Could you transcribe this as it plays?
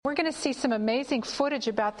we're going to see some amazing footage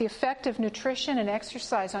about the effect of nutrition and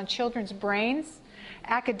exercise on children's brains,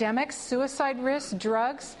 academics, suicide risks,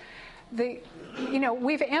 drugs.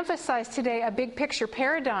 We've emphasized today a big picture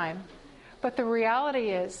paradigm, but the reality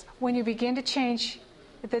is when you begin to change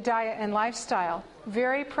the diet and lifestyle,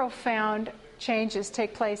 very profound changes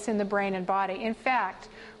take place in the brain and body. In fact,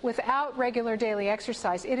 without regular daily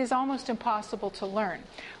exercise, it is almost impossible to learn.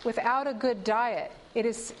 Without a good diet,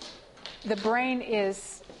 the brain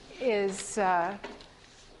is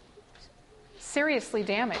seriously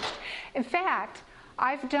damaged. In fact,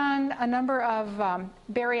 I've done a number of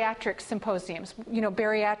bariatric symposiums.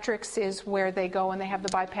 Bariatrics is where they go and they have the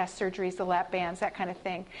bypass surgeries, the lap bands, that kind of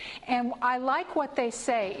thing. And I like what they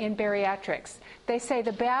say in bariatrics. They say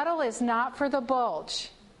the battle is not for the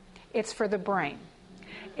bulge, it's for the brain.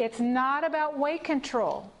 It's not about weight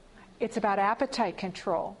control, it's about appetite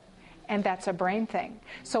control. And that's a brain thing.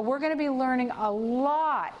 So we're going to be learning a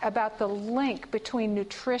lot about the link between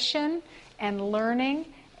nutrition and learning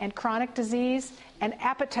and chronic disease and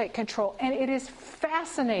appetite control. And it is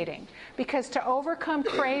fascinating because to overcome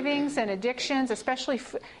cravings and addictions, especially,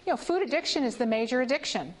 food addiction is the major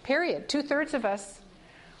addiction, period. 2/3 of us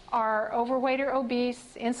are overweight or obese,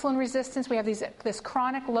 insulin resistance. We have this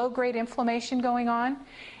chronic low-grade inflammation going on.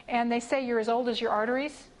 And they say you're as old as your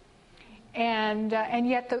arteries. And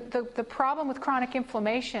yet the problem with chronic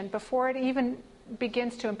inflammation, before it even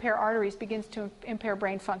begins to impair arteries, begins to impair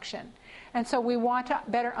brain function. And so we want to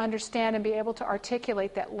better understand and be able to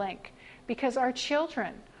articulate that link, because our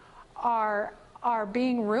children are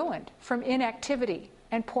being ruined from inactivity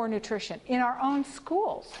and poor nutrition. In our own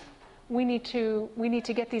schools, we need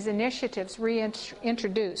to get these initiatives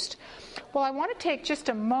reintroduced. Well, I want to take just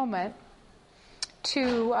a moment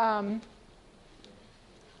to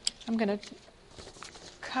I'm going to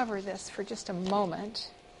cover this for just a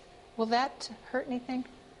moment. Will that hurt anything?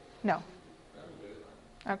 No.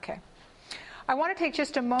 Okay. I want to take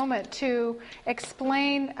just a moment to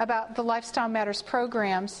explain about the Lifestyle Matters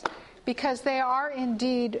programs, because they are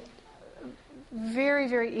indeed very,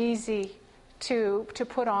 very easy to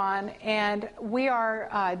put on, and we're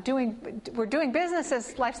doing business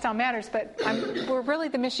as Lifestyle Matters, but we're really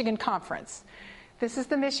the Michigan Conference. This is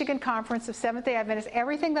the Michigan Conference of Seventh-day Adventists.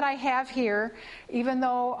 Everything that I have here, even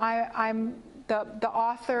though I'm the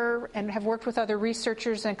author and have worked with other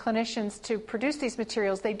researchers and clinicians to produce these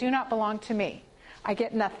materials, they do not belong to me. I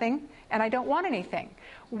get nothing, and I don't want anything.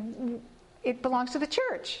 It belongs to the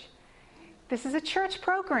church. This is a church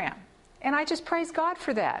program, and I just praise God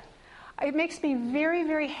for that. It makes me very,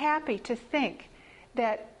 very happy to think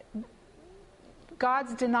that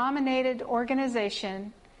God's denominated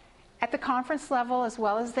organization at the conference level as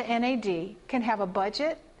well as the NAD can have a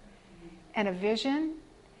budget and a vision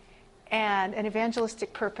and an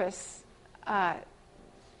evangelistic purpose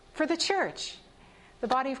for the church, the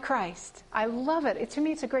body of Christ. I love it. To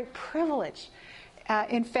me, it's a great privilege.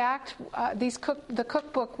 In fact, the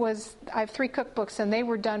cookbook was, I have 3 cookbooks, and they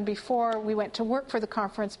were done before we went to work for the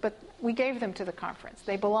conference, but we gave them to the conference.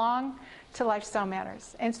 They belong to Lifestyle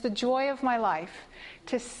Matters. And it's the joy of my life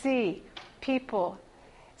to see people's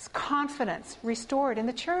confidence restored in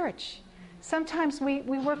the church. Sometimes we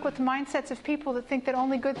work with mindsets of people that think that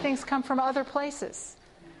only good things come from other places,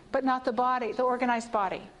 but not the body, the organized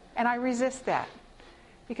body. And I resist that,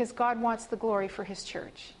 because God wants the glory for His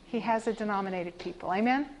church. He has a denominated people.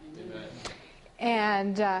 Amen? Amen.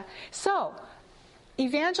 And so,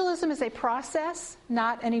 evangelism is a process,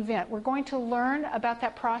 not an event. We're going to learn about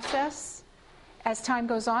that process as time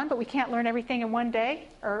goes on, but we can't learn everything in one day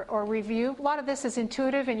or review. A lot of this is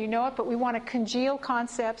intuitive and you know it, but we want to congeal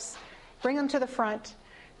concepts, bring them to the front.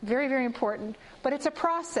 Very, very important. But it's a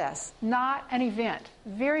process, not an event.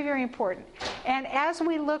 Very, very important. And as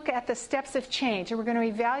we look at the steps of change, and we're going to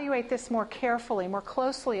evaluate this more carefully, more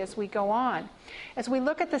closely as we go on, as we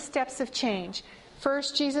look at the steps of change,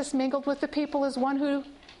 first Jesus mingled with the people as one who,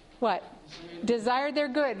 what? Desired their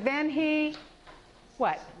good. Then He,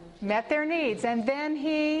 what? Met their needs. And then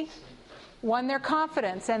He won their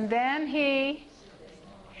confidence. And then He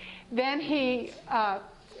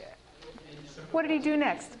what did He do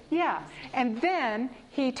next? Yeah. And then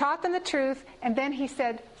He taught them the truth, and then He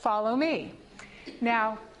said, follow me.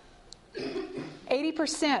 Now,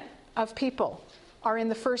 80% of people are in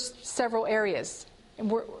the first several areas.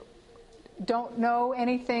 Don't know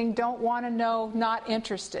anything, don't want to know, not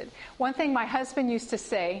interested. One thing my husband used to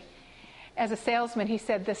say as a salesman, he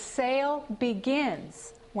said, the sale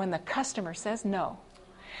begins when the customer says no.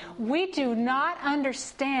 We do not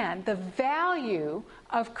understand the value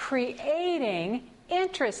of creating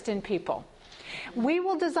interest in people. We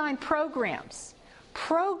will design programs.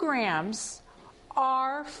 Programs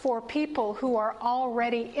are for people who are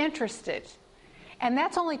already interested. And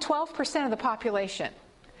that's only 12% of the population.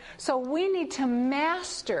 So we need to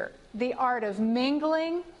master the art of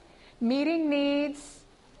mingling, meeting needs,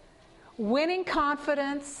 winning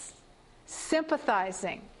confidence,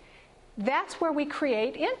 sympathizing. That's where we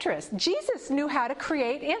create interest. Jesus knew how to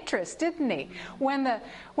create interest, didn't he? When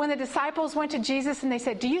the disciples went to Jesus and they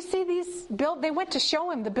said, "Do you see these they went to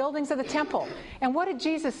show him the buildings of the temple. And what did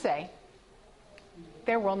Jesus say?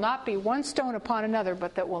 "There will not be one stone upon another,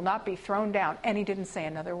 but that will not be thrown down." And he didn't say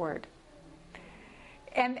another word.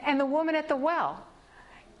 And the woman at the well,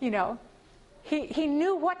 he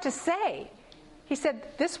knew what to say. He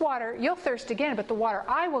said, "This water, you'll thirst again, but the water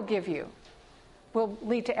I will give you will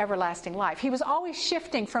lead to everlasting life." He was always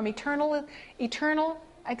shifting from from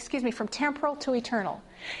temporal to eternal.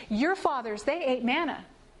 Your fathers, they ate manna,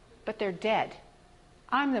 but they're dead.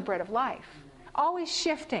 I'm the bread of life. Always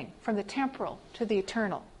shifting from the temporal to the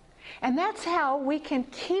eternal. And that's how we can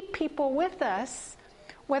keep people with us,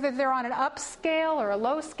 whether they're on an up scale or a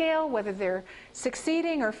low scale, whether they're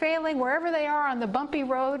succeeding or failing, wherever they are on the bumpy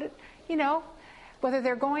road, whether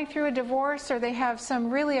they're going through a divorce or they have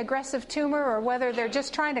some really aggressive tumor, or whether they're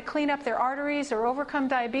just trying to clean up their arteries or overcome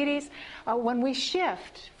diabetes. When we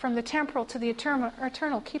shift from the temporal to the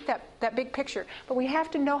eternal, keep that big picture. But we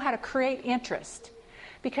have to know how to create interest,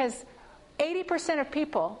 because 80% of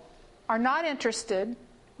people are not interested,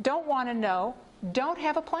 don't want to know, don't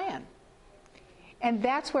have a plan. And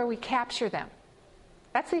that's where we capture them.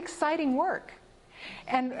 That's the exciting work.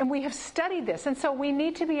 And we have studied this. And so we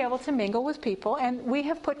need to be able to mingle with people. And we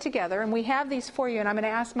have put together, and we have these for you. And I'm going to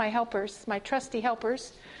ask my helpers, my trusty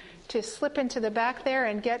helpers, to slip into the back there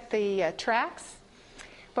and get the tracts.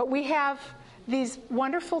 But we have these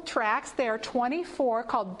wonderful tracts. They are 24,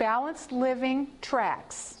 called Balanced Living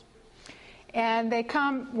Tracts. And they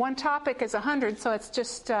come, one topic is 100, so it's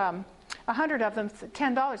just 100 of them,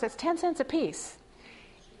 $10. That's 10 cents a piece.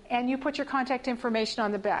 And you put your contact information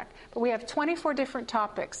on the back. But we have 24 different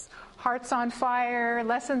topics: hearts on fire,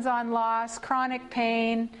 lessons on loss, chronic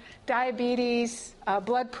pain, diabetes,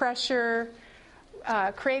 blood pressure,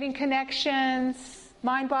 creating connections,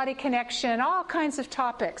 mind-body connection, all kinds of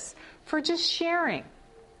topics for just sharing.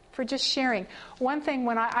 One thing,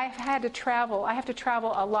 when I have to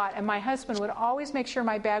travel a lot, and my husband would always make sure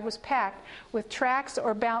my bag was packed with tracts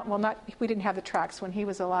or we didn't have the tracts when he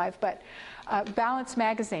was alive, but balance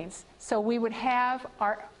magazines. So we would have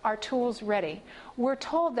our tools ready. We're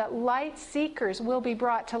told that light seekers will be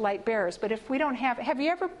brought to light bearers, but if we don't have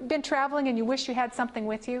you ever been traveling and you wish you had something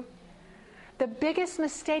with you? The biggest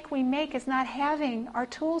mistake we make is not having our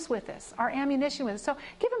tools with us, our ammunition with us. So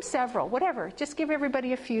give them several, whatever. Just give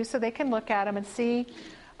everybody a few so they can look at them and see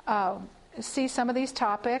some of these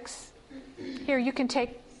topics. Here, you can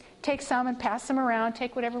take some and pass them around.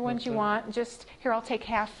 Take whatever ones you want. Just here, I'll take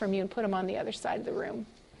half from you and put them on the other side of the room.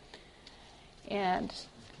 And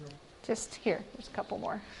just here, there's a couple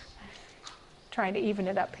more. Trying to even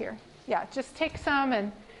it up here. Yeah, just take some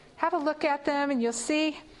and have a look at them, and you'll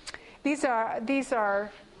see. These are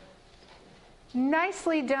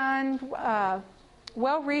nicely done,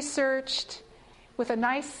 well-researched, with a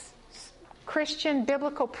nice Christian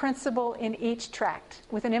biblical principle in each tract,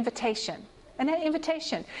 with an invitation. An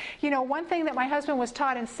invitation. One thing that my husband was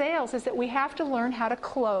taught in sales is that we have to learn how to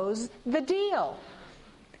close the deal.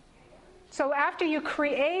 So after you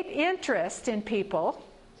create interest in people,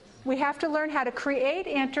 we have to learn how to create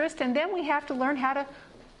interest, and then we have to learn how to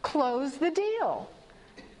close the deal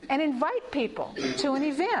and invite people to an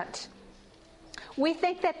event. We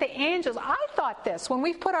think that the angels, I thought this, when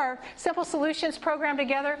we put our Simple Solutions program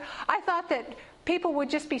together, I thought that people would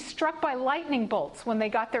just be struck by lightning bolts when they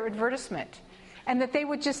got their advertisement, and that the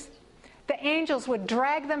angels would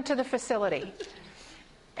drag them to the facility,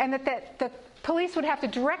 and that the police would have to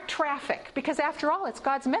direct traffic, because after all, it's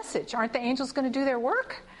God's message. Aren't the angels going to do their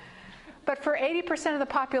work? But for 80% of the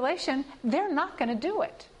population, they're not going to do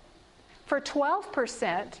it. For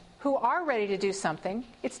 12% who are ready to do something,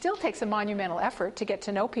 it still takes a monumental effort to get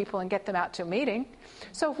to know people and get them out to a meeting.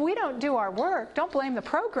 So if we don't do our work, don't blame the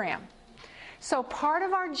program. So part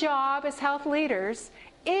of our job as health leaders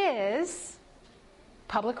is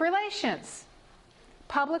public relations.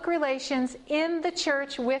 Public relations in the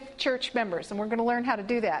church with church members. And we're going to learn how to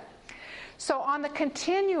do that. So on the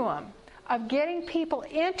continuum of getting people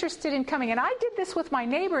interested in coming, and I did this with my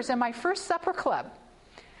neighbors in my first supper club.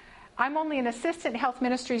 I'm only an assistant health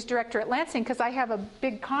ministries director at Lansing because I have a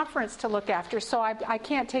big conference to look after, so I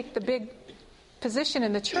can't take the big position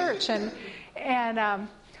in the church. And how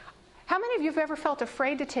many of you have ever felt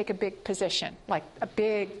afraid to take a big position, like a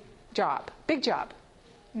big job? Big job.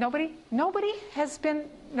 Nobody? Nobody has been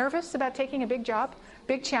nervous about taking a big job,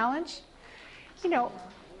 big challenge? You know,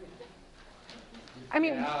 I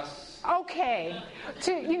mean, okay.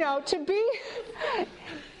 To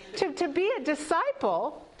be a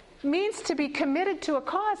disciple means to be committed to a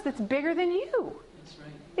cause that's bigger than you. That's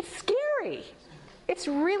right. It's scary. It's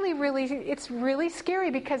really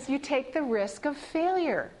scary because you take the risk of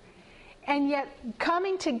failure. And yet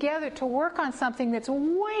coming together to work on something that's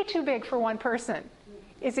way too big for one person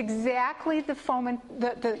is exactly the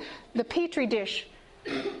petri dish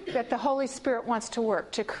that the Holy Spirit wants to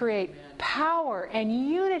work to create power and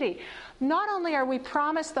unity. Not only are we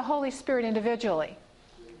promised the Holy Spirit individually,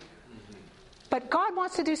 but God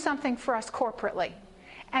wants to do something for us corporately.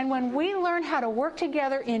 And when we learn how to work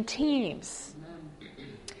together in teams,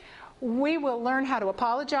 we will learn how to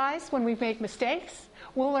apologize when we make mistakes.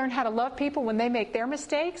 We'll learn how to love people when they make their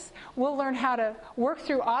mistakes. We'll learn how to work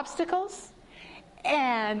through obstacles.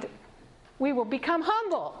 And we will become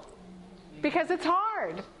humble because it's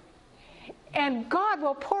hard. And God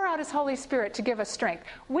will pour out His Holy Spirit to give us strength.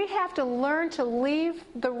 We have to learn to leave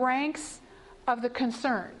the ranks of the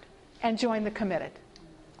concerned and join the committed.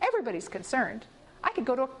 Everybody's concerned. I could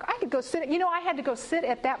go sit. I had to go sit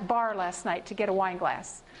at that bar last night to get a wine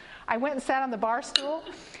glass. I went and sat on the bar stool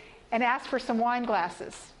and asked for some wine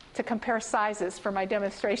glasses to compare sizes for my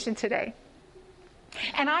demonstration today.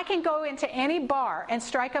 And I can go into any bar and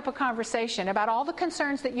strike up a conversation about all the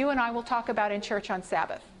concerns that you and I will talk about in church on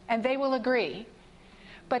Sabbath. And they will agree.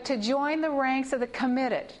 But to join the ranks of the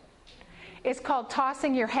committed is called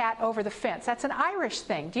tossing your hat over the fence. That's an Irish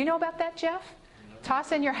thing. Do you know about that, Jeff?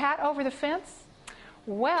 Tossing your hat over the fence?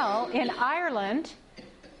 Well, in Ireland,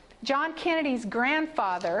 John Kennedy's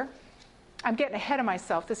grandfather, I'm getting ahead of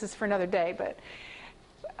myself, this is for another day, but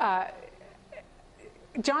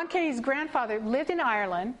John Kennedy's grandfather lived in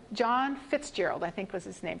Ireland. John Fitzgerald, I think was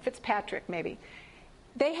his name, Fitzpatrick maybe.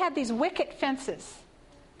 They had these wicket fences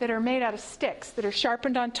that are made out of sticks that are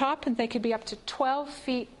sharpened on top, and they could be up to 12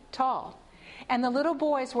 feet tall. And the little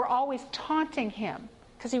boys were always taunting him,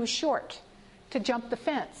 because he was short, to jump the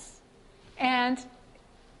fence. And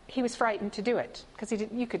he was frightened to do it, because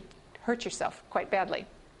you could hurt yourself quite badly.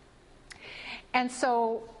 And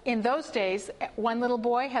so in those days, one little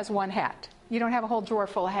boy has one hat. You don't have a whole drawer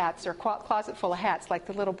full of hats or closet full of hats like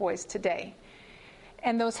the little boys today.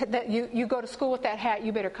 And you go to school with that hat,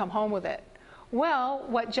 you better come home with it. Well,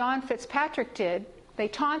 what John Fitzpatrick did, they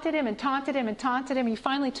taunted him and taunted him and taunted him. He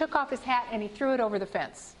finally took off his hat and he threw it over the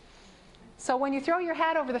fence. So when you throw your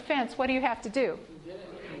hat over the fence, what do you have to do?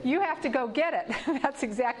 You have to go get it. That's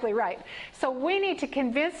exactly right. So we need to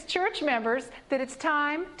convince church members that it's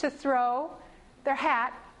time to throw their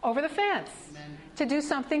hat over the fence. Amen. To do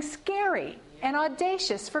something scary and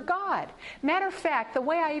audacious for God. Matter of fact, the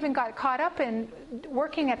way I even got caught up in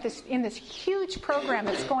working in this huge program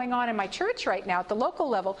that's going on in my church right now at the local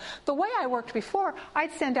level, the way I worked before,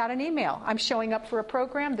 I'd send out an email. I'm showing up for a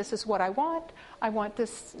program. This is what I want. I want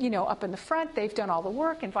this, up in the front. They've done all the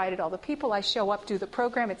work, invited all the people. I show up, do the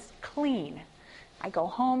program. It's clean. I go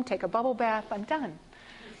home, take a bubble bath. I'm done.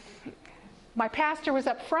 My pastor was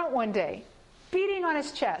up front one day, beating on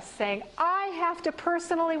his chest, saying, I have to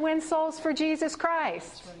personally win souls for Jesus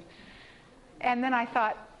Christ. Right. And then I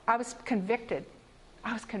thought, I was convicted.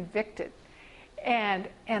 And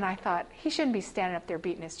I thought, he shouldn't be standing up there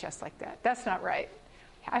beating his chest like that. That's not right.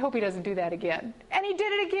 I hope he doesn't do that again. And he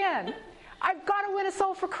did it again. I've got to win a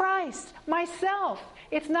soul for Christ, myself.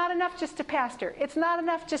 It's not enough just to pastor. It's not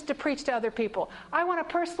enough just to preach to other people. I want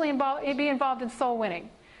to personally be involved in soul winning.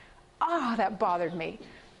 Oh, that bothered me.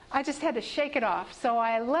 I just had to shake it off. So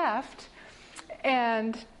I left,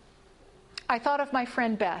 and I thought of my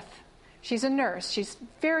friend Beth. She's a nurse. She's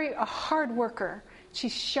a hard worker.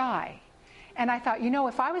 She's shy. And I thought,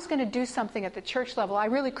 if I was going to do something at the church level, I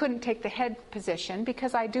really couldn't take the head position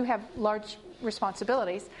because I do have large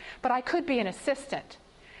responsibilities, but I could be an assistant.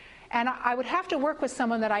 And I would have to work with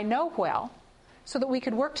someone that I know well so that we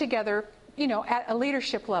could work together, at a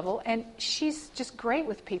leadership level. And she's just great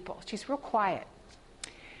with people. She's real quiet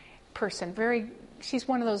person. She's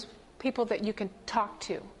one of those people that you can talk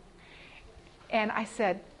to. And I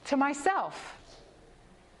said to myself,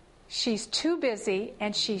 she's too busy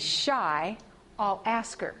and she's shy. I'll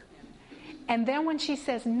ask her. And then when she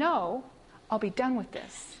says no, I'll be done with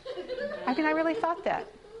this. I really thought that.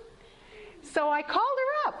 So I called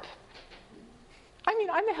her up.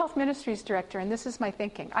 I'm a health ministries director, and this is my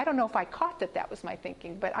thinking. I don't know if I caught that was my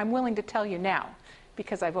thinking, but I'm willing to tell you now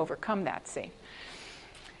because I've overcome that, see.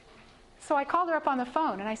 So I called her up on the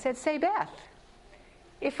phone, and I said, say, Beth,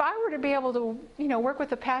 if I were to be able to, work with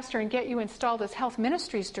the pastor and get you installed as health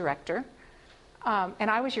ministries director, and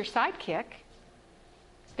I was your sidekick,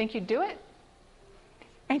 think you'd do it?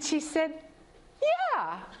 And she said,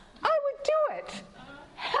 yeah, I would do it.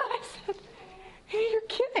 And I said, you're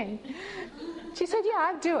kidding. She said, yeah,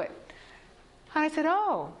 I'd do it. And I said,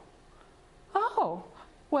 oh,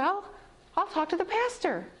 well, I'll talk to the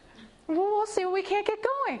pastor. We'll see what we can't get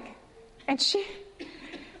going. And she,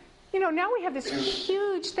 now we have this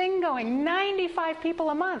huge thing going, 95 people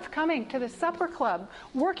a month coming to the supper club,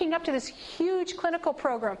 working up to this huge clinical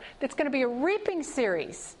program that's going to be a reaping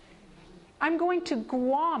series. I'm going to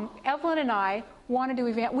Guam. Evelyn and I want to do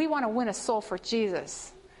we want to win a soul for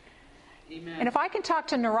Jesus. Amen. And if I can talk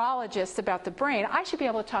to neurologists about the brain, I should be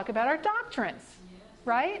able to talk about our doctrines,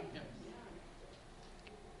 right?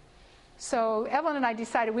 So Evelyn and I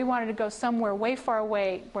decided we wanted to go somewhere way far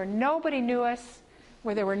away where nobody knew us,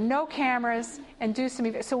 where there were no cameras, and do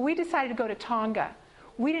some. So we decided to go to Tonga.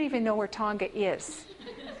 We didn't even know where Tonga is.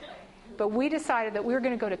 But we decided that we were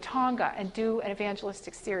going to go to Tonga and do an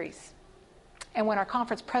evangelistic series. And when our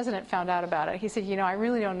conference president found out about it, he said, I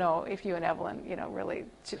really don't know if you and Evelyn, really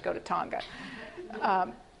should go to Tonga.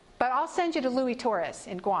 But I'll send you to Louis Torres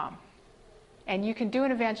in Guam. And you can do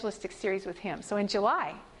an evangelistic series with him. So in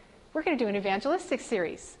July, we're going to do an evangelistic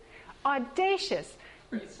series. Audacious.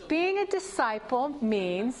 Being a disciple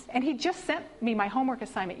means, and he just sent me my homework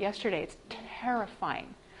assignment yesterday. It's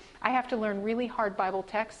terrifying. I have to learn really hard Bible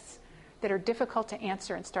texts that are difficult to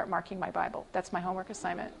answer and start marking my Bible. That's my homework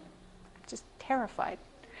assignment. I'm just terrified.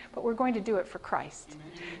 But we're going to do it for Christ.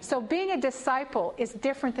 So being a disciple is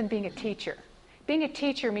different than being a teacher. Being a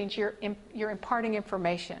teacher means you're imparting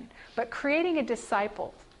information. But creating a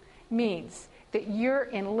disciple means that you're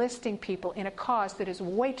enlisting people in a cause that is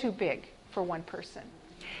way too big for one person.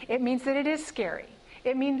 It means that it is scary.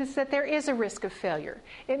 It means that there is a risk of failure.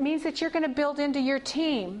 It means that you're going to build into your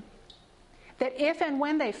team that if and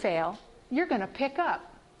when they fail, you're going to pick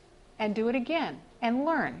up and do it again and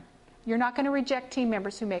learn. You're not going to reject team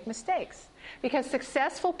members who make mistakes. Because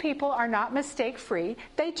successful people are not mistake-free.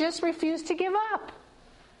 They just refuse to give up.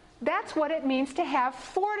 That's what it means to have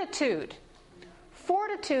fortitude.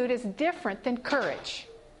 Fortitude is different than courage.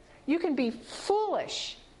 You can be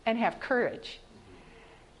foolish and have courage.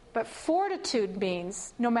 But fortitude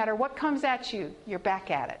means no matter what comes at you, you're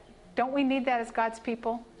back at it. Don't we need that as God's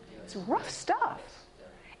people? It's rough stuff.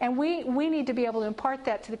 And we need to be able to impart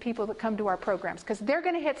that to the people that come to our programs, because they're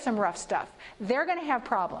going to hit some rough stuff. They're going to have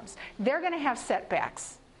problems. They're going to have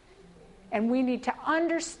setbacks. And we need to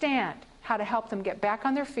understand how to help them get back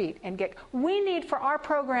on their feet we need for our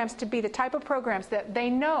programs to be the type of programs that they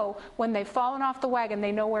know when they've fallen off the wagon,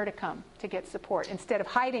 they know where to come to get support instead of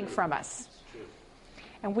hiding from us.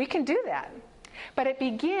 And we can do that. But it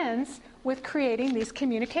begins with creating these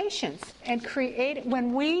communications. And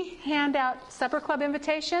when we hand out supper club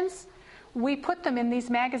invitations, we put them in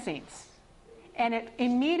these magazines. And it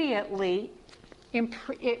immediately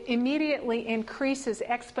increases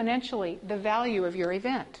exponentially the value of your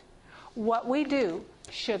event. What we do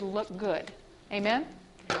should look good. Amen?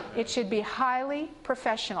 It should be highly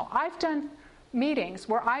professional. I've done meetings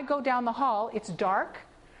where I go down the hall, it's dark,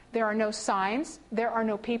 there are no signs, there are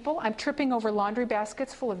no people. I'm tripping over laundry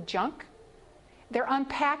baskets full of junk. They're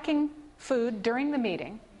unpacking food during the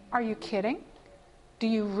meeting. Are you kidding? Do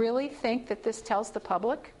you really think that this tells the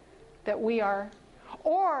public that we are...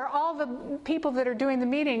 Or all the people that are doing the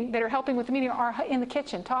meeting, that are helping with the meeting, are in the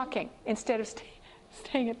kitchen talking instead of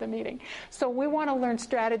staying at the meeting. So we want to learn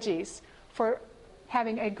strategies for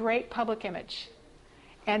having a great public image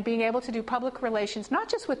and being able to do public relations, not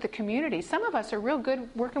just with the community. Some of us are real good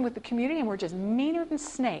working with the community and we're just meaner than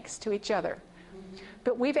snakes to each other.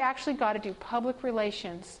 But we've actually got to do public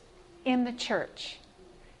relations in the church.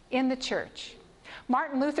 In the church.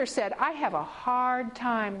 Martin Luther said, I have a hard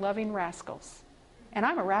time loving rascals. And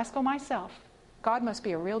I'm a rascal myself. God must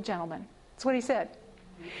be a real gentleman. That's what he said.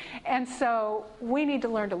 And so we need to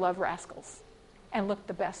learn to love rascals and look at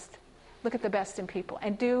the best in people.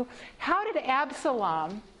 And how did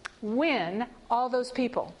Absalom win all those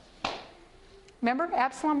people? Remember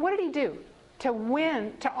Absalom? What did he do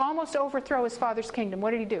to almost overthrow his father's kingdom?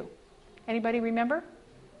 What did he do? Anybody remember?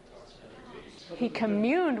 He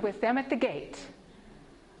communed with them at the gate.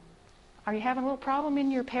 Are you having a little problem in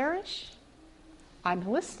your parish? I'm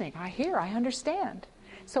listening. I hear. I understand.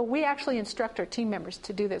 So we actually instruct our team members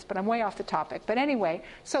to do this, but I'm way off the topic. But anyway,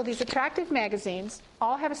 so these attractive magazines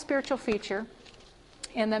all have a spiritual feature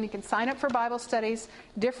in them. You can sign up for Bible studies,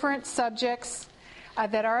 different subjects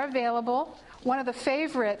that are available. One of the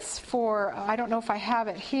favorites I don't know if I have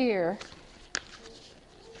it here.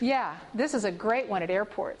 Yeah, this is a great one at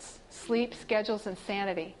airports. Sleep, schedules, and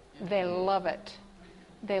sanity. They love it.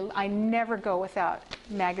 I never go without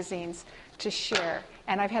magazines to share.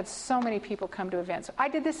 And I've had so many people come to events. I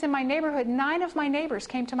did this in my neighborhood. 9 of my neighbors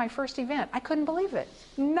came to my first event. I couldn't believe it.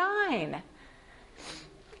 9.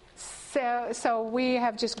 So we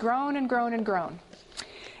have just grown and grown and grown.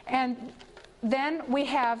 And then we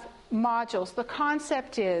have modules. The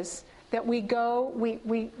concept is that we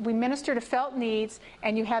minister to felt needs,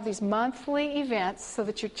 and you have these monthly events so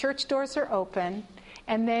that your church doors are open,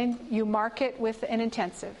 and then you mark it with an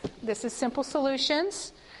intensive. This is Simple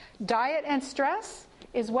Solutions. Diet and stress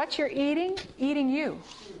is what you're eating you.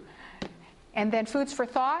 And then Foods for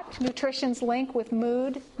Thought, nutrition's link with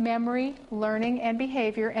mood, memory, learning, and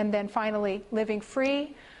behavior. And then finally, Living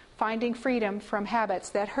Free, finding freedom from habits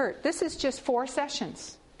that hurt. This is just 4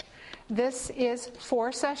 sessions. This is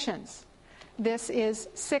 4 sessions. This is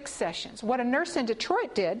 6 sessions. What a nurse in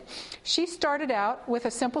Detroit did, she started out with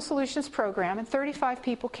a Simple Solutions program, and 35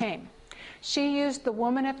 people came. She used the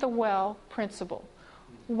woman at the well principle.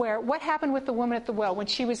 What happened with the woman at the well when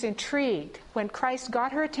she was intrigued, when Christ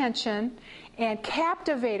got her attention and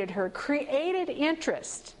captivated her, created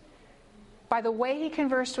interest by the way he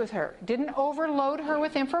conversed with her. Didn't overload her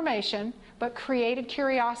with information, but created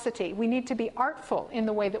curiosity. We need to be artful in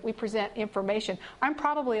the way that we present information. I'm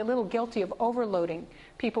probably a little guilty of overloading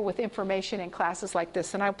people with information in classes like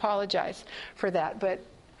this, and I apologize for that, but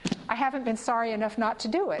I haven't been sorry enough not to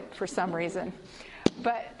do it for some reason.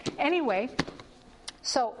 But anyway,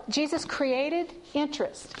 so Jesus created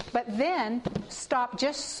interest, but then stopped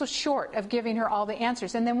just so short of giving her all the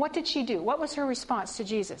answers. And then what did she do? What was her response to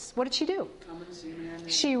Jesus? What did she do?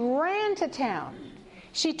 She ran to town.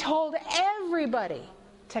 She told everybody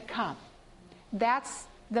to come. That's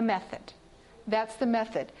the method. That's the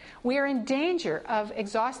method. We are in danger of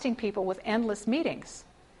exhausting people with endless meetings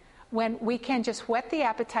when we can just whet the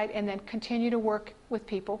appetite and then continue to work with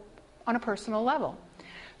people on a personal level.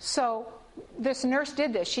 So this nurse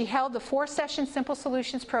did this. She held the 4-session Simple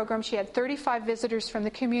Solutions program. She had 35 visitors from the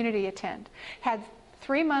community attend. Had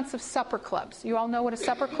 3 months of supper clubs. You all know what a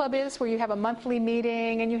supper club is, where you have a monthly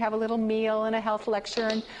meeting and you have a little meal and a health lecture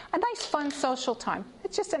and a nice fun social time.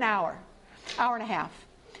 It's just an hour and a half.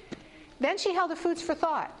 Then she held a Foods for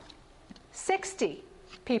Thought. 60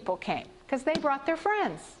 people came because they brought their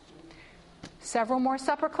friends. Several more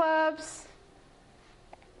supper clubs.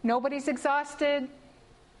 Nobody's exhausted.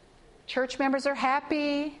 Church members are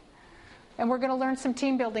happy, and we're going to learn some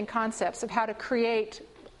team building concepts of how to create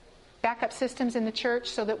backup systems in the church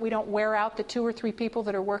so that we don't wear out the 2 or 3 people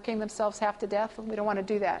that are working themselves half to death. We don't want to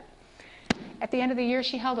do that. At the end of the year,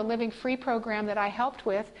 she held a Living Free program that I helped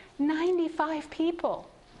with. 95 people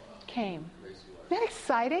came. Isn't that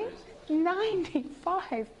exciting?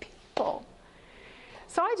 95 people.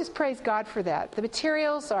 So I just praise God for that. The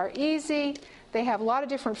materials are easy. They have a lot of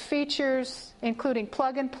different features, including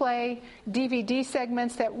plug and play, DVD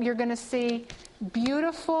segments that you're going to see,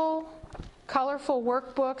 beautiful, colorful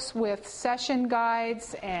workbooks with session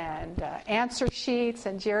guides and answer sheets.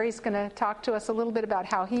 And Jerry's going to talk to us a little bit about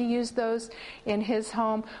how he used those in his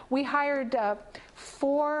home. We hired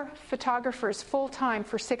 4 photographers full-time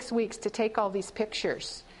for 6 weeks to take all these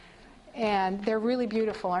pictures. And they're really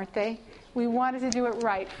beautiful, aren't they? We wanted to do it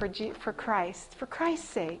right for Christ's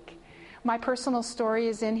sake. My personal story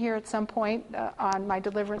is in here at some point on my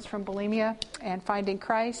deliverance from bulimia and finding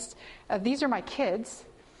Christ. These are my kids.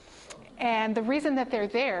 And the reason that they're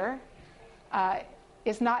there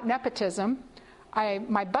is not nepotism. I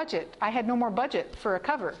had no more budget for a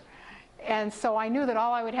cover. And so I knew that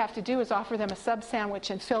all I would have to do is offer them a sub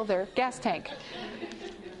sandwich and fill their gas tank.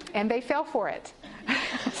 And they fell for it.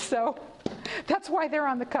 So that's why they're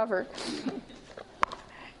on the cover.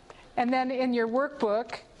 And then in your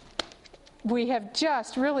workbook, we have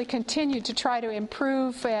just really continued to try to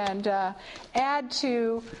improve and add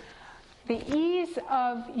to the ease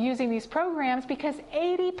of using these programs, because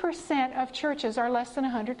 80% of churches are less than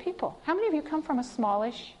 100 people. How many of you come from a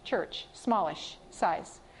smallish church, smallish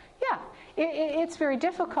size? Yeah, it's very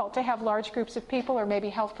difficult to have large groups of people or maybe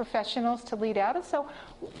health professionals to lead out. And so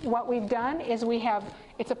what we've done is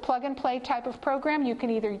it's a plug-and-play type of program. You can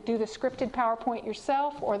either do the scripted PowerPoint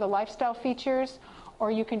yourself or the lifestyle features,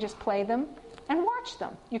 or you can just play them and watch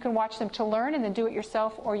them. You can watch them to learn and then do it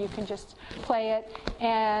yourself, or you can just play it.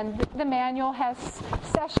 And the manual has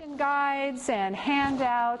session guides and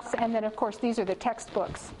handouts, and then, of course, these are the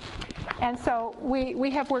textbooks. And so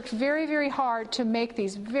we have worked very, very hard to make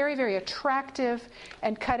these very, very attractive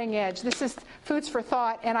and cutting edge. This is Foods for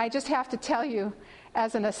Thought, and I just have to tell you,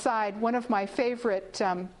 as an aside, one of my favorite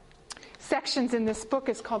sections in this book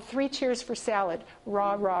is called 3 Cheers for Salad.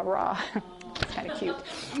 Raw, raw, raw. It's kind of cute.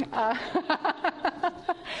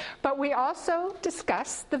 But we also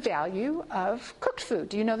discuss the value of cooked food.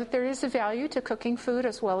 Do you know that there is a value to cooking food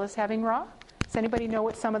as well as having raw? Does anybody know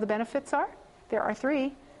what some of the benefits are? There are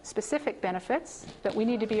 3 specific benefits that we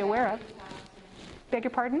need to be aware of. Beg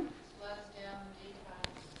your pardon?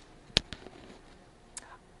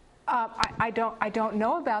 I don't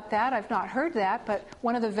know about that. I've not heard that. But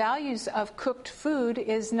one of the values of cooked food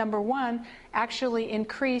is, number 1, actually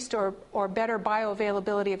increased or better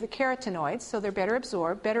bioavailability of the carotenoids, so they're better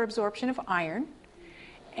absorbed, better absorption of iron,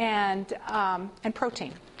 and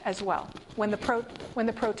protein as well. When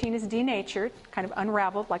the protein is denatured, kind of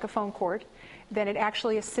unraveled like a phone cord, then it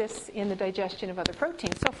actually assists in the digestion of other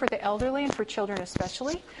proteins. So for the elderly and for children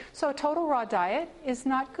especially, so a total raw diet is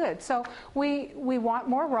not good. So we want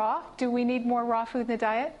more raw. Do we need more raw food in the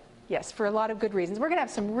diet? Yes, for a lot of good reasons. We're going to have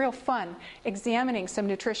some real fun examining some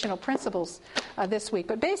nutritional principles this week.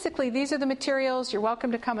 But basically, these are the materials. You're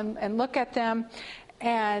welcome to come and look at them.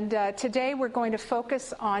 And today we're going to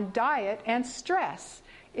focus on diet and stress.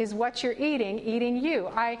 Is what you're eating you?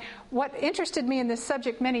 What interested me in this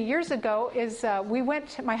subject many years ago is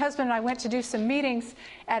my husband and I went to do some meetings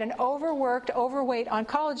at an overworked, overweight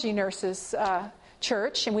oncology nurse's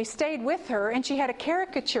church, and we stayed with her, and she had a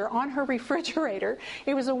caricature on her refrigerator.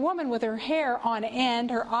 It was a woman with her hair on end,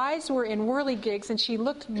 her eyes were in whirligigs, and she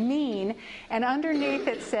looked mean, and underneath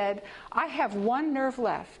it said, "I have one nerve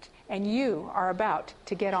left, and you are about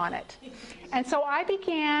to get on it." And so I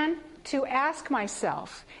began to ask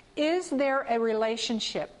myself, is there a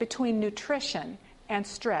relationship between nutrition and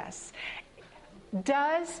stress?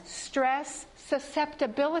 Does stress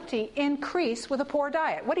susceptibility increase with a poor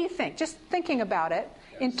diet? What do you think? Just thinking about it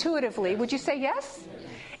intuitively, would you say yes?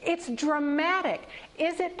 It's dramatic.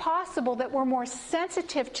 Is it possible that we're more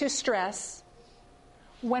sensitive to stress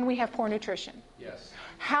when we have poor nutrition? Yes.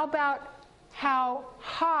 How about how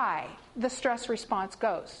high the stress response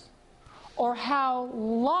goes? Or how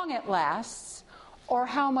long it lasts, or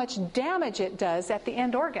how much damage it does at the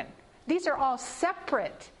end organ. These are all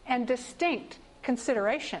separate and distinct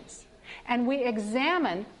considerations. And we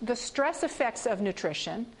examine the stress effects of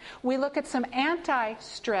nutrition. We look at some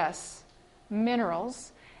anti-stress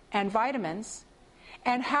minerals and vitamins.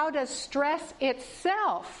 And how does stress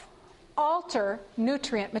itself alter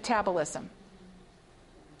nutrient metabolism?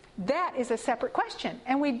 That is a separate question.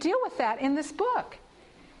 And we deal with that in this book,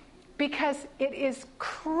 because it is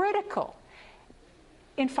critical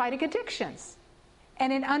in fighting addictions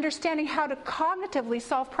and in understanding how to cognitively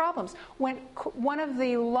solve problems. One of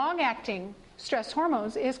the long-acting stress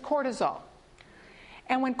hormones is cortisol.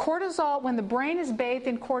 And when the brain is bathed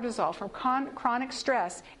in cortisol from chronic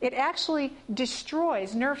stress, it actually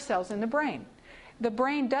destroys nerve cells in the brain. The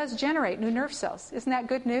brain does generate new nerve cells. Isn't that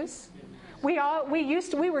good news? We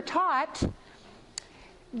were taught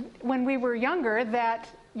when we were younger that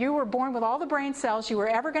you were born with all the brain cells you were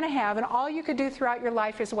ever going to have, and all you could do throughout your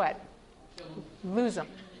life is what? Lose them.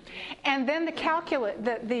 And then the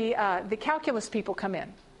calculus people come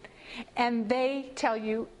in, and they tell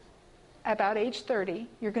you about age 30,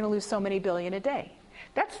 you're going to lose so many billion a day.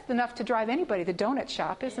 That's enough to drive anybody to the donut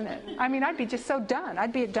shop, isn't it? I mean, I'd be just so done.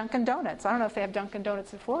 I'd be at Dunkin' Donuts. I don't know if they have Dunkin'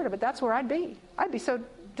 Donuts in Florida, but that's where I'd be. I'd be so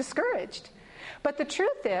discouraged. But the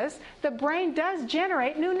truth is, the brain does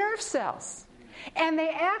generate new nerve cells. And they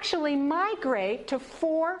actually migrate to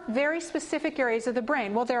 4 very specific areas of the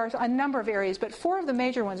brain. Well, there are a number of areas, but 4 of the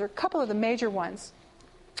major ones, or a couple of the major ones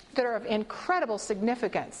that are of incredible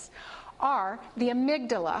significance, are the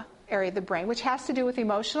amygdala area of the brain, which has to do with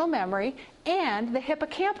emotional memory, and the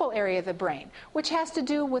hippocampal area of the brain, which has to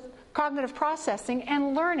do with cognitive processing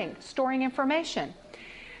and learning, storing information.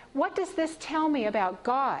 What does this tell me about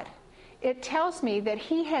God? It tells me that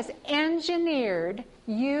He has engineered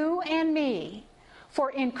you and me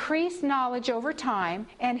for increased knowledge over time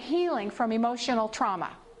and healing from emotional trauma.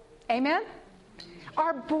 Amen?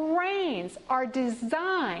 Our brains are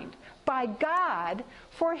designed by God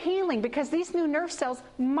for healing because these new nerve cells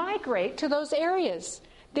migrate to those areas.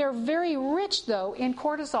 They're very rich, though, in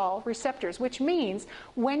cortisol receptors, which means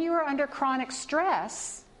when you are under chronic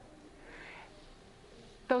stress,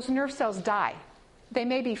 those nerve cells die. They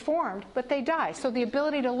may be formed, but they die. So the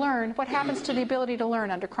ability to learn, what happens to the ability to learn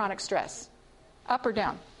under chronic stress? Up or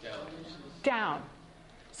down? Down.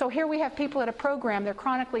 So here we have people at a program, they're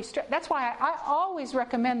chronically stressed. That's why I always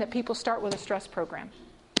recommend that people start with a stress program,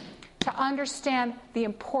 to understand the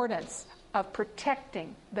importance of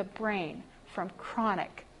protecting the brain from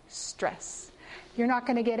chronic stress. You're not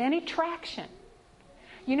going to get any traction.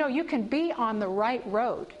 You know, you can be on the right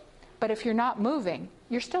road, but if you're not moving,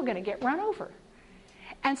 you're still going to get run over.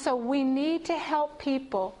 And so we need to help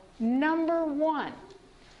people, number one,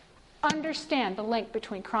 understand the link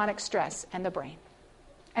between chronic stress and the brain.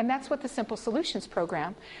 And that's what the Simple Solutions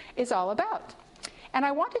program is all about. And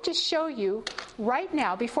I want to just show you right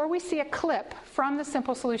now, before we see a clip from the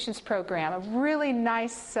Simple Solutions program, a really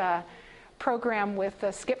nice program with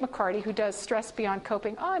Skip McCarty, who does Stress Beyond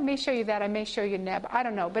Coping. Oh, I may show you that. I may show you Neb. I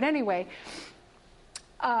don't know. But anyway,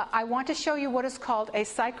 I want to show you what is called a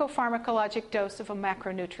psychopharmacologic dose of a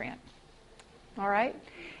macronutrient. All right?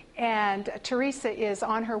 And Teresa is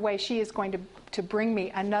on her way. She is going to bring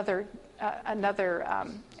me another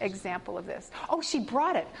example of this. Oh, she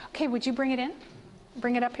brought it. Okay, would you bring it in?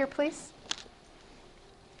 Bring it up here, please.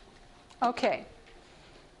 Okay.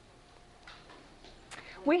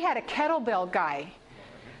 We had a kettlebell guy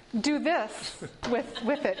do this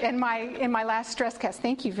with it in my last stress cast.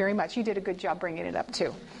 Thank you very much. You did a good job bringing it up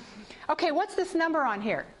too. Okay, what's this number on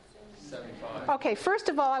here? 75. Okay, first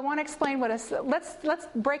of all, I want to explain what let's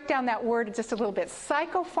break down that word just a little bit.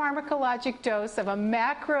 Psychopharmacologic dose of a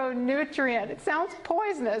macronutrient. It sounds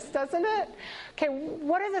poisonous, doesn't it? Okay,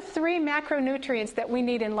 what are the 3 macronutrients that we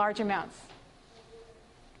need in large amounts?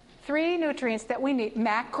 3 nutrients that we need.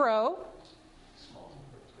 Macro,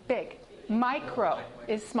 big. Micro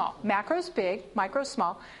is small. Macro's big, micro's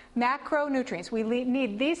small. Macronutrients. We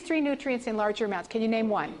need these 3 nutrients in larger amounts. Can you name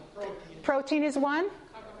one? Protein is one.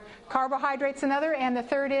 Carbohydrates another, and the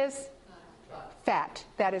third is fat.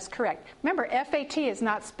 That is correct. Remember, F-A-T is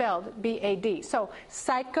not spelled B-A-D. So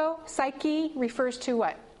psyche refers to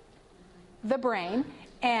what? The brain.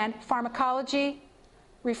 And pharmacology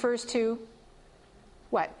refers to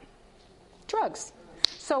what? Drugs.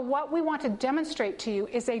 So what we want to demonstrate to you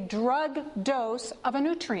is a drug dose of a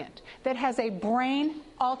nutrient that has a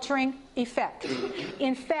brain-altering effect.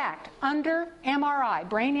 In fact, under MRI,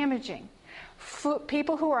 brain imaging,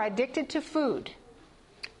 people who are addicted to food,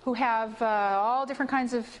 who have all different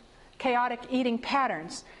kinds of chaotic eating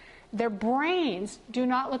patterns, their brains do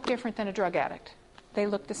not look different than a drug addict. They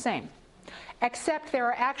look the same. Except there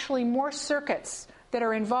are actually more circuits that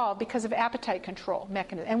are involved because of appetite control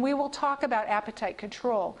mechanism. And we will talk about appetite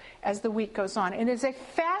control as the week goes on. It is a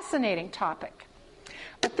fascinating topic.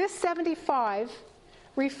 But this 75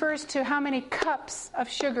 refers to how many cups of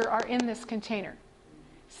sugar are in this container.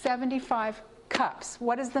 75 cups.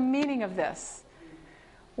 What is the meaning of this?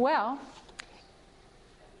 Well,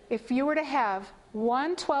 if you were to have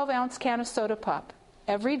one 12-ounce can of soda pop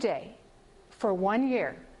every day for 1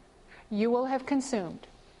 year, you will have consumed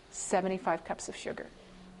 75 cups of sugar.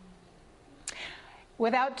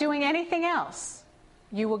 Without doing anything else,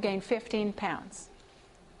 you will gain 15 pounds.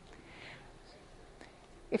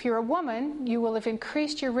 If you're a woman, you will have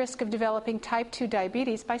increased your risk of developing type 2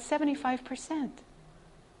 diabetes by 75%.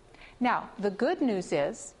 Now, the good news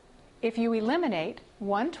is, if you eliminate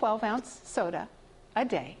one 12-ounce soda a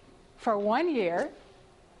day for 1 year,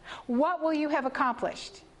 what will you have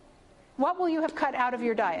accomplished? What will you have cut out of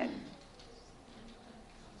your diet?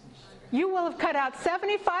 You will have cut out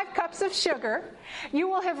 75 cups of sugar. You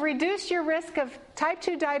will have reduced your risk of type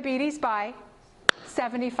 2 diabetes by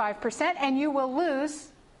 75%, and you will lose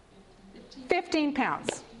 15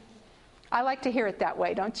 pounds. I like to hear it that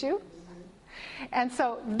way, don't you? And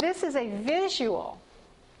so this is a visual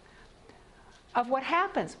of what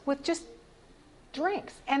happens with just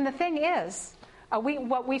drinks. And the thing is,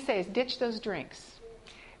 what we say is ditch those drinks.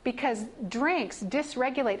 Because drinks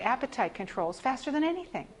dysregulate appetite controls faster than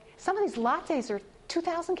anything. Some of these lattes are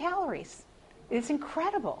 2,000 calories. It's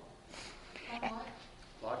incredible.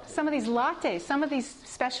 Some of these lattes, some of these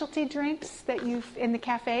specialty drinks that in the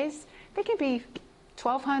cafes, they can be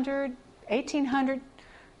 1,200, 1,800.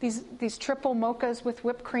 These triple mochas with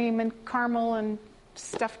whipped cream and caramel and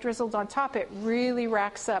stuff drizzled on top. It really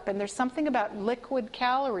racks up. And there's something about liquid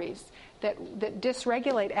calories that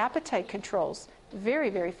dysregulate appetite controls very,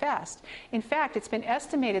 very fast. In fact, it's been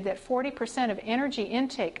estimated that 40% of energy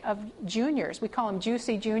intake of juniors, we call them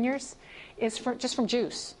juicy juniors, is just from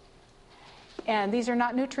juice. And these are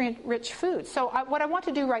not nutrient-rich foods. So what I want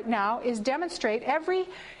to do right now is demonstrate every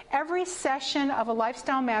session of a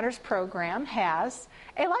Lifestyle Matters program has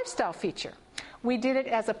a lifestyle feature. We did it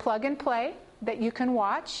as a plug and play that you can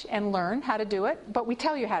watch and learn how to do it, but we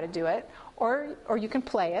tell you how to do it, or you can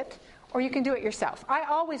play it, or you can do it yourself. I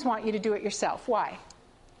always want you to do it yourself. Why?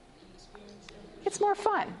 It's more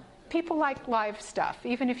fun. People like live stuff,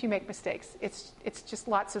 even if you make mistakes. It's just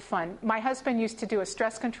lots of fun. My husband used to do a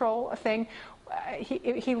stress control thing.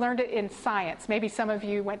 He learned it in science. Maybe some of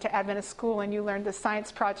you went to Adventist school and you learned the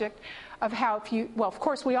science project of how of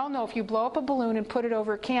course we all know if you blow up a balloon and put it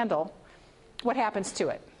over a candle, what happens to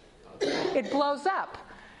it? It blows up.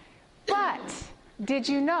 But did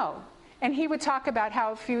you know And he would talk about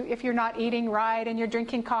how if you're not eating right and you're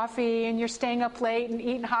drinking coffee and you're staying up late and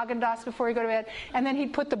eating Haagen-Dazs before you go to bed, and then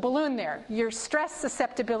he'd put the balloon there. Your stress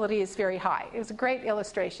susceptibility is very high. It was a great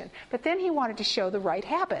illustration. But then he wanted to show the right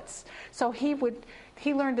habits. So he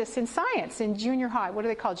learned this in science in junior high. What do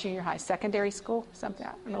they call junior high? Secondary school? Something.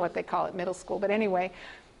 I don't know what they call it, middle school. But anyway,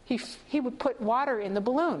 he would put water in the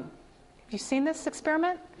balloon. Have you seen this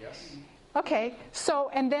experiment? Yes. Okay,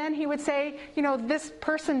 and then he would say, this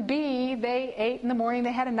person B, they ate in the morning,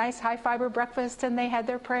 they had a nice high-fiber breakfast, and they had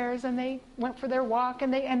their prayers, and they went for their walk,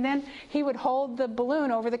 and then he would hold the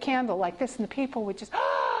balloon over the candle like this, and the people would just,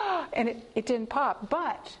 and it didn't pop.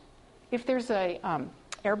 But if there's a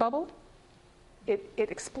air bubble, it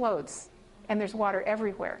explodes, and there's water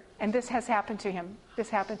everywhere. And this has happened to him. This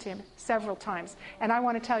happened to him several times. And I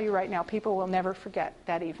want to tell you right now, people will never forget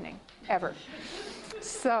that evening, ever.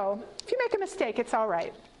 So if you make a mistake, it's all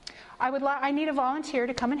right. I need a volunteer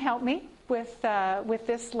to come and help me with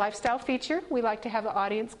this lifestyle feature. We like to have the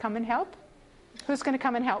audience come and help. Who's going to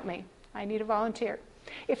come and help me? I need a volunteer.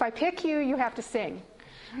 If I pick you, you have to sing.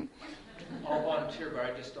 I'll volunteer,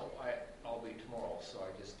 but I'll be tomorrow, so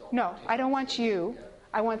I just don't. No, I don't want you.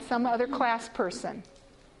 I want some other class person.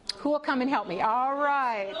 Who will come and help me? All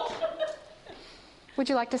right. Would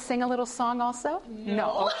you like to sing a little song also?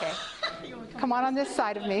 No. Okay. Come on this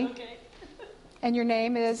side of me. Okay. And your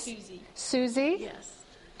name is? Susie. Susie? Yes.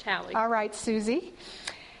 Tally. All right, Susie.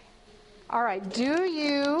 All right. Do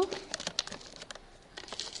you...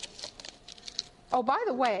 Oh, by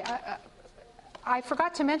the way, I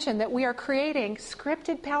forgot to mention that we are creating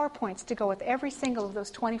scripted PowerPoints to go with every single of those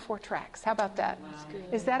 24 tracks. How about that?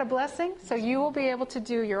 Is that a blessing? So you will be able to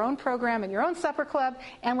do your own program and your own supper club,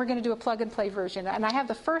 and we're going to do a plug-and-play version. And I have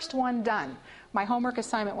the first one done. My homework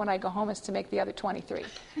assignment when I go home is to make the other 23.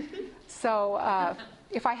 So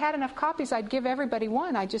if I had enough copies, I'd give everybody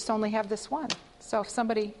one. I just only have this one. So if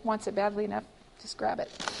somebody wants it badly enough, just grab it.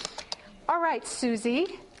 All right,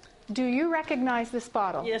 Susie, do you recognize this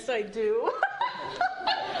bottle? Yes, I do.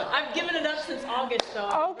 I've given it up since August,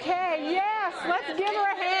 though. Okay, yes, let's give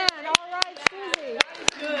her a hand. All right, Susie.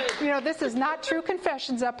 Good. This is not true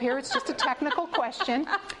confessions up here. It's just a technical question.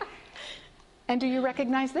 And do you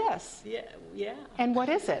recognize this? Yeah. And what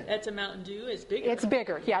is it? That's a Mountain Dew. It's bigger. It's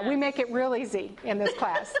bigger. Yeah, we make it real easy in this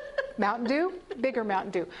class. Mountain Dew, bigger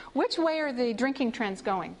Mountain Dew. Which way are the drinking trends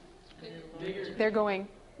going? Bigger. They're going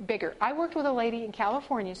bigger. I worked with a lady in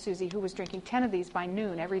California, Susie, who was drinking 10 of these by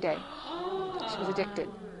noon every day. She was addicted.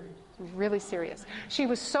 Really serious. She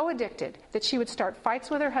was so addicted that she would start fights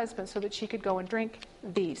with her husband so that she could go and drink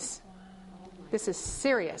these. This is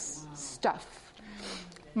serious stuff.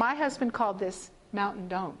 My husband called this Mountain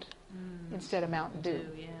Don't instead of Mountain Dew.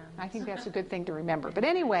 Yeah. I think that's a good thing to remember. But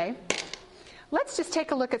anyway, let's just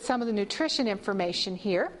take a look at some of the nutrition information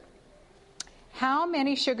here. How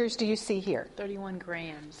many sugars do you see here? 31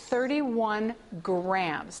 grams. 31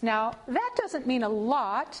 grams. Now, that doesn't mean a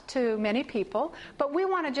lot to many people, but we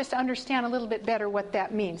want to just understand a little bit better what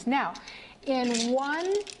that means. Now, in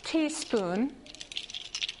 1 teaspoon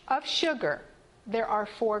of sugar, there are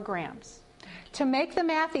 4 grams. To make the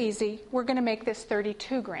math easy, we're going to make this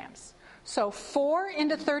 32 grams. So 4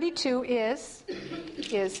 into 32 is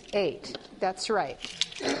 8. That's right.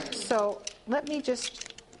 So let me just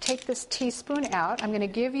take this teaspoon out. I'm going to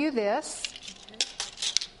give you this,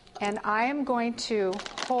 and I am going to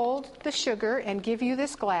hold the sugar and give you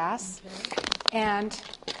this glass. And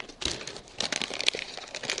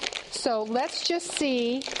so let's just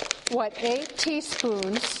see what 8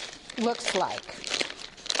 teaspoons looks like.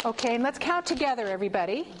 Okay, and let's count together,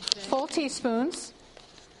 everybody. Okay. Full teaspoons.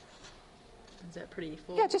 Is that pretty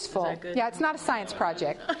full? Yeah, just full. Is that good? Yeah, it's not a science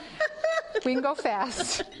project. We can go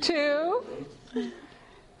fast. 2,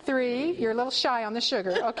 3. You're a little shy on the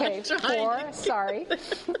sugar. Okay, 4. Sorry.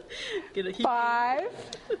 5,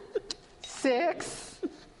 6,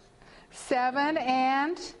 7,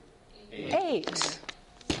 and 8.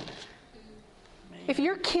 If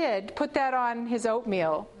your kid put that on his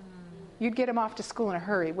oatmeal, you'd get him off to school in a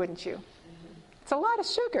hurry, wouldn't you? It's a lot of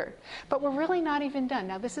sugar. But we're really not even done.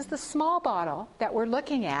 Now, this is the small bottle that we're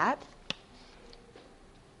looking at.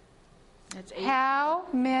 That's 8. How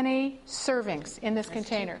many servings in this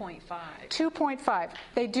container? 2.5. 2.5.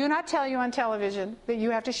 They do not tell you on television that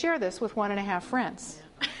you have to share this with 1.5 friends.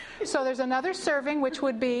 Yeah. So there's another serving, which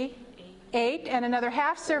would be 8, and another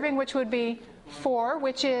half serving, which would be 4,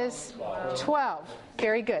 which is 12.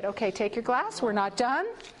 Very good. Okay, take your glass. We're not done.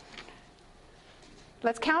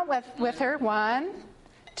 Let's count with her. 1,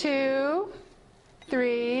 2,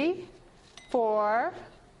 3, 4,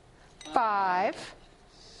 5,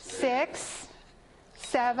 6,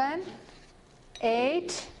 7,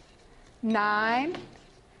 8, 9,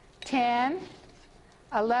 10,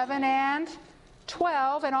 11, and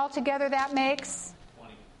 12. And altogether that makes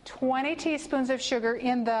 20 teaspoons of sugar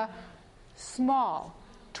in the small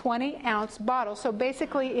 20-ounce bottle. So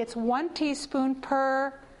basically it's 1 teaspoon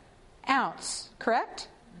per ounce, correct?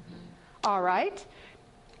 All right.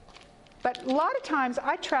 But a lot of times,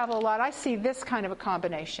 I travel a lot, I see this kind of a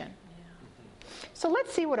combination. So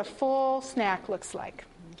let's see what a full snack looks like.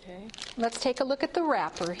 Okay. Let's take a look at the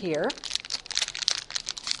wrapper here.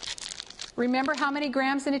 Remember how many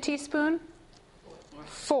grams in a teaspoon?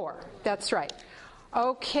 4. That's right.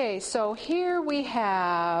 Okay, so here we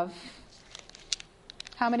have,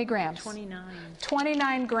 how many grams? 29.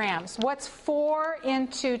 29 grams. What's 4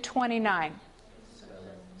 into 29?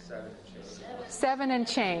 7 and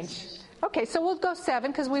change. Okay, so we'll go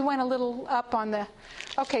 7 because we went a little up on the...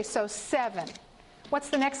 Okay, so 7. What's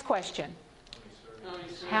the next question?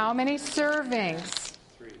 How many servings?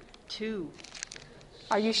 2.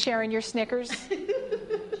 Are you sharing your Snickers?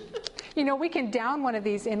 You know, we can down one of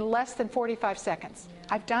these in less than 45 seconds.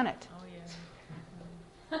 Yeah. I've done it. Oh,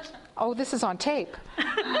 yeah. Oh, this is on tape.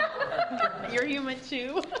 You're human,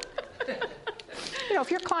 too. You know,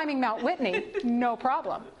 if you're climbing Mount Whitney, no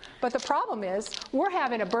problem. But the problem is, we're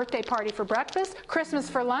having a birthday party for breakfast, Christmas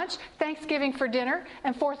for lunch, Thanksgiving for dinner,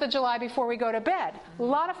 and 4th of July before we go to bed. A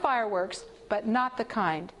lot of fireworks, but not the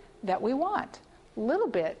kind that we want. A little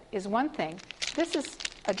bit is one thing. This is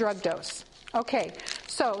a drug dose. Okay,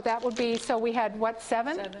 so that would be, so we had what,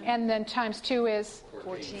 7? And then times 2 is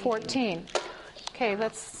 14. Okay,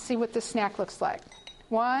 let's see what this snack looks like.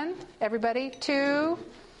 1, everybody, 2,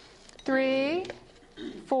 3,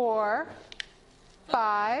 4,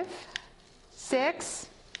 5, 6,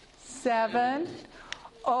 7,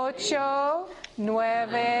 8,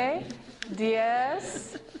 9, 10,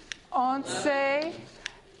 11,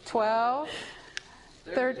 12,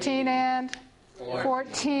 13, and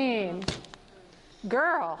 14.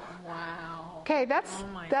 Girl. Wow. Okay, that's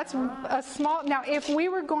a small... Now, if we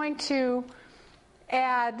were going to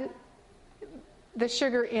add the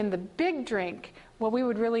sugar in the big drink, well, we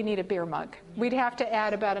would really need a beer mug. We'd have to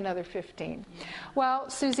add about another 15. Well,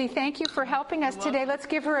 Susie, thank you for helping us today. Let's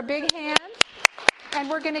give her a big hand. And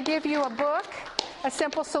we're going to give you a book, a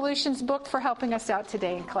Simple Solutions book for helping us out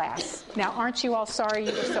today in class. Now, aren't you all sorry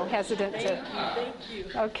you were so hesitant to... Thank you.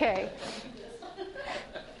 Okay.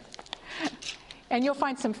 And you'll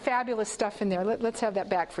find some fabulous stuff in there. Let's have that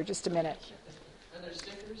back for just a minute. And there's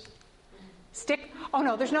stickers? Oh,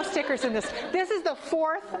 no, there's no stickers in this. This is the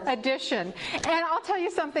 4th edition. And I'll tell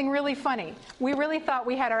you something really funny. We really thought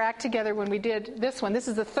we had our act together when we did this one. This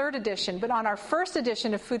is the 3rd edition. But on our 1st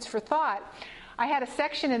edition of Foods for Thought, I had a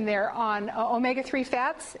section in there on omega-3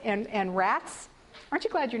 fats and rats. Aren't you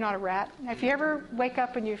glad you're not a rat? If you ever wake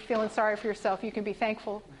up and you're feeling sorry for yourself, you can be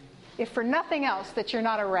thankful, if for nothing else, that you're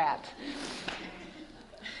not a rat.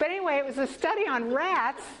 But anyway, it was a study on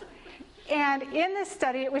rats. And in this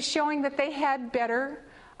study, it was showing that they had better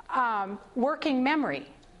working memory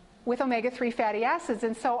with omega-3 fatty acids.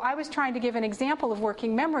 And so I was trying to give an example of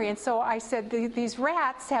working memory. And so I said, these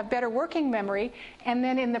rats have better working memory. And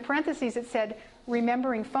then in the parentheses, it said,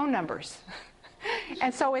 remembering phone numbers.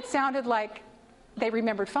 And so it sounded like they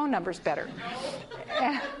remembered phone numbers better.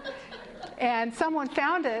 And someone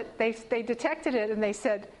found it. They detected it, and they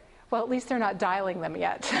said, well, at least they're not dialing them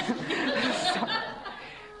yet. So,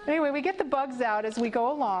 anyway, we get the bugs out as we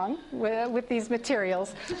go along with these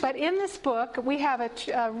materials. But in this book, we have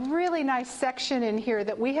a really nice section in here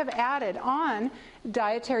that we have added on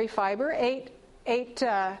dietary fiber, eight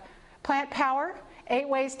plant power, 8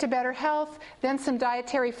 ways to better health, then some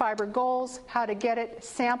dietary fiber goals, how to get it,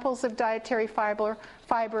 samples of dietary fiber,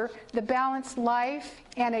 the balanced life,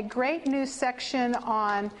 and a great new section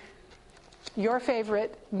on your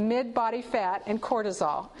favorite, mid-body fat and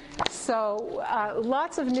cortisol. So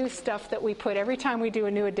lots of new stuff that we put every time we do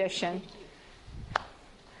a new edition.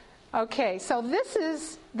 Okay, so this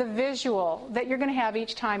is the visual that you're going to have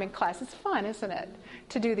each time in class. It's fun, isn't it,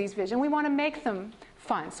 to do these visuals? We want to make them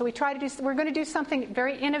fun. So we're going to do something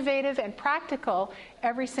very innovative and practical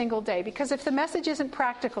every single day. Because if the message isn't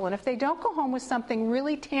practical, and if they don't go home with something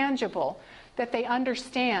really tangible that they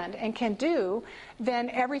understand and can do, then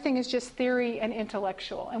everything is just theory and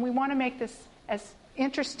intellectual. And we want to make this as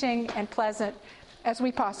interesting and pleasant as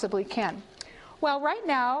we possibly can. Well, right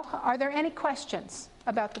now, are there any questions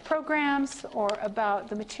about the programs or about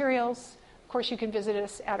the materials? Of course, you can visit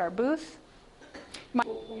us at our booth.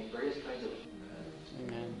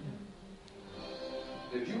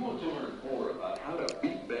 If you want to learn more about how to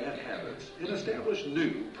beat bad habits and establish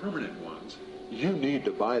new, permanent ones, you need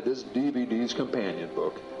to buy this DVD's companion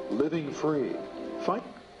book, Living Free.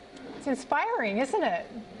 It's inspiring, isn't it?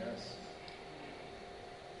 Yes.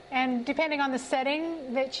 And depending on the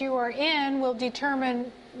setting that you are in will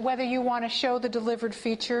determine whether you want to show the delivered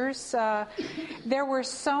features. There were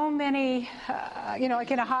so many, like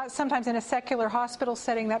sometimes in a secular hospital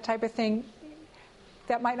setting, that type of thing,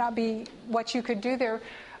 that might not be what you could do there.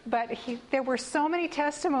 But there were so many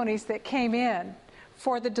testimonies that came in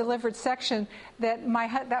for the delivered section that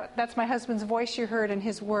that's my husband's voice you heard in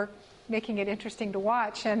his work, making it interesting to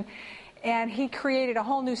watch. And he created a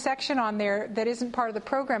whole new section on there that isn't part of the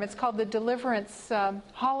program. It's called the Deliverance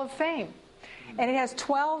Hall of Fame. And it has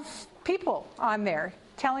 12 people on there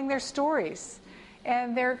telling their stories.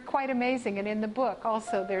 And they're quite amazing. And in the book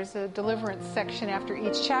also there's a deliverance section after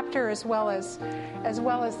each chapter as well as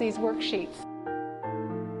these worksheets.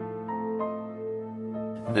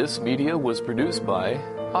 This media was produced by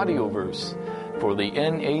Audioverse for the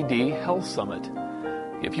NAD Health Summit.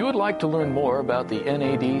 If you would like to learn more about the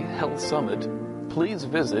NAD Health Summit, please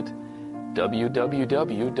visit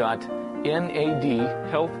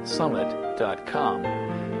www.nadhealthsummit.com.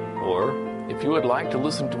 Or if you would like to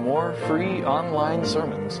listen to more free online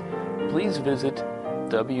sermons, please visit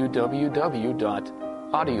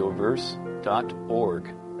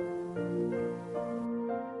www.audioverse.org.